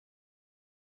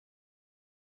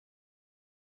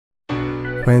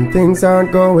When things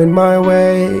aren't going my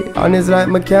way, and it's like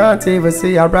me can't even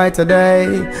see a brighter day.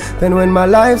 Then when my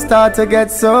life starts to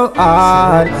get so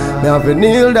hard, me have to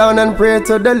kneel down and pray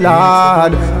to the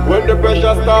Lord. When the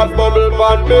pressure starts bubble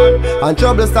upon me, and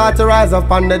trouble start to rise up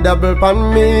on the double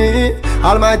upon me,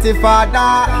 Almighty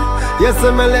Father, yes,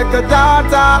 I'm a little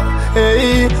daughter.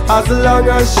 Hey, as long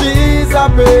as she's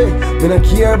happy, me no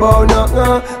care about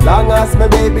nothing. Long as my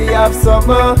baby have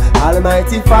something,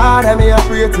 Almighty Father, me I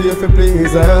pray to you for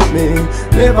please help me.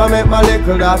 Never make my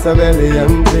little daughter belly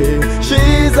empty.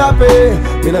 She's happy,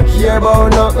 me no care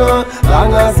about nothing.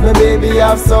 Long as my baby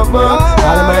have something,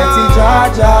 Almighty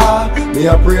Jaja, me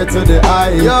I pray to the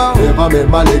eye. Never make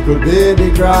my little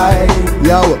baby cry.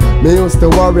 Yo, me used to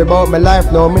worry about my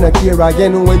life, now me no care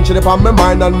again. When she upon my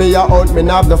mind and me a out, me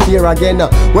no have no fear again.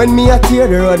 When me a tear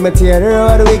the road, me tear the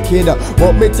road wicked.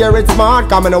 But me tear it smart,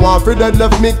 cause me no want for dead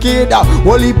left me kid.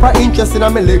 Whole heap of interest in a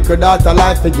me little daughter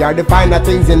life. Figure the finer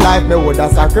things in life, me woulda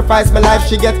sacrificed my life.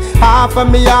 She get half of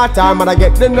me heart, time and I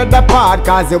get another part.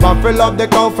 Cause you want for love the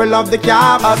cow, for love the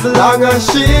calf. As long as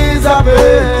she's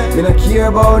happy, me no care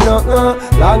about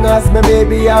nothing. Long as my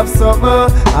baby have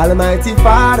something, Almighty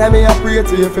Father, me I pray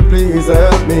to you for please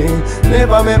help me.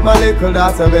 Never make my little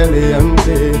daughter belly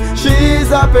empty. She's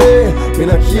happy, me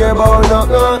no care about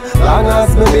nothing. Long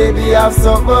as my baby have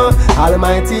something,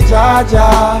 Almighty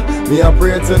Jaja, me I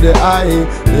pray to the eye.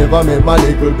 Never make my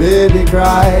little baby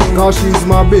cry. Cause she's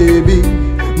my baby,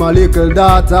 my little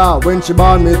daughter. When she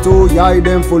born me two, yeah,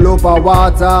 them full up of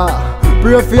water.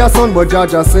 Pray for your son, but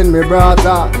Jaja send me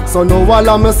brother. So now while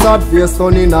I'm a sad face,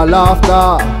 turn in a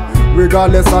laughter.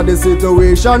 Regardless of the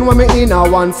situation, when me in a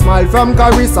one smile from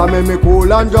Carissa, make me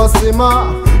cool and just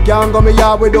simmer. Can't go me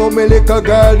yard without me little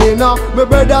girl dinner. My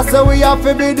brother say we have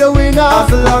to be the winner.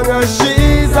 As long as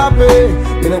she's happy,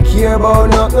 me no care about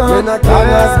nothing. Long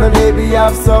as my baby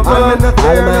have something,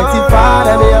 Almighty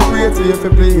Father, me I pray to you for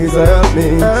please help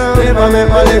me. Never make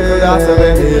my little daughter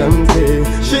belly empty.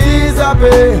 She's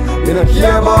happy, me no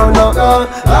care about nothing.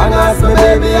 Long as my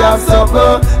baby have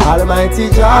something, Almighty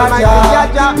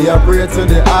Jaja, me I pray to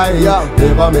the eye.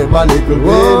 Never make my little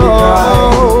baby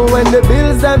cry. When the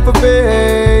bills them for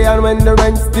pay and when the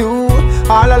rent's due,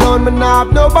 all alone me not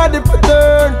have nobody to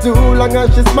turn to. Long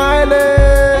as she's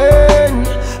smiling,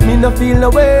 me no feel no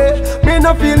way, me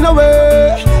no feel no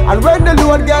way. And when the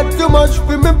load get too much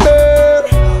for me bear,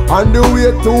 on the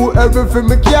way to everything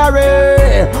me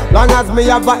carry, long as me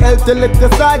have a healthy little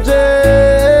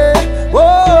surgery. Whoa.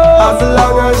 As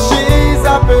long as she's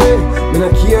happy, me no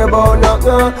care about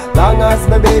nothing. Long as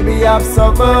my baby have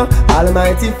something,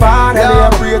 Almighty Father, me I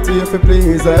pray to you for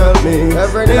please help me.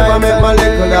 Never make my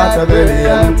little daughter belly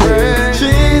empty.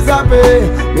 She's happy,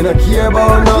 me no care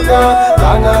about nothing.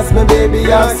 Long as my baby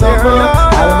have something,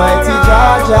 Almighty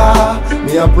Jaja,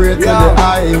 me I pray to the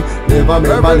eye. Never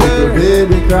make my little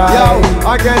baby cry.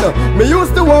 Yo, again, me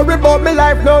used to worry about my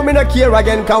life, now me no care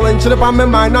again. Cause when she up on my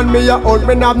mind and me a out,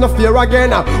 me have no fear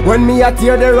again. When me a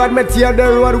tear the road, me tear the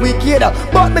road wicked.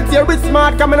 But me tear it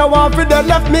smart, cause me no want for the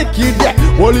left me kid.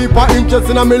 Whole heap of interest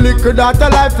in a me little daughter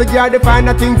life. Figure the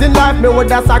finer things in life, me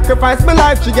woulda sacrifice my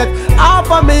life. She get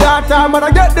half of me heart, time and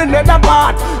I get the nether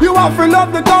part. You want for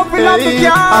love the cow, for love the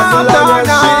calf. As long as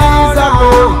she's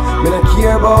happy, me no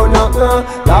care about nothing.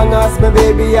 Long as my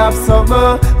baby have something,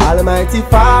 Almighty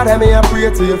Father, me I pray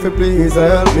to you for please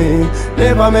help me.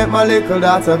 Never make my little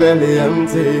daughter belly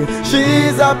empty.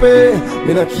 She's happy,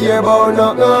 me no care about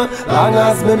nothing. Long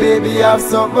as my baby have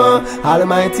something,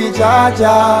 Almighty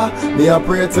Jaja, me I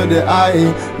pray to the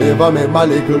eye. Never make my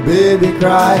little baby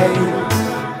cry.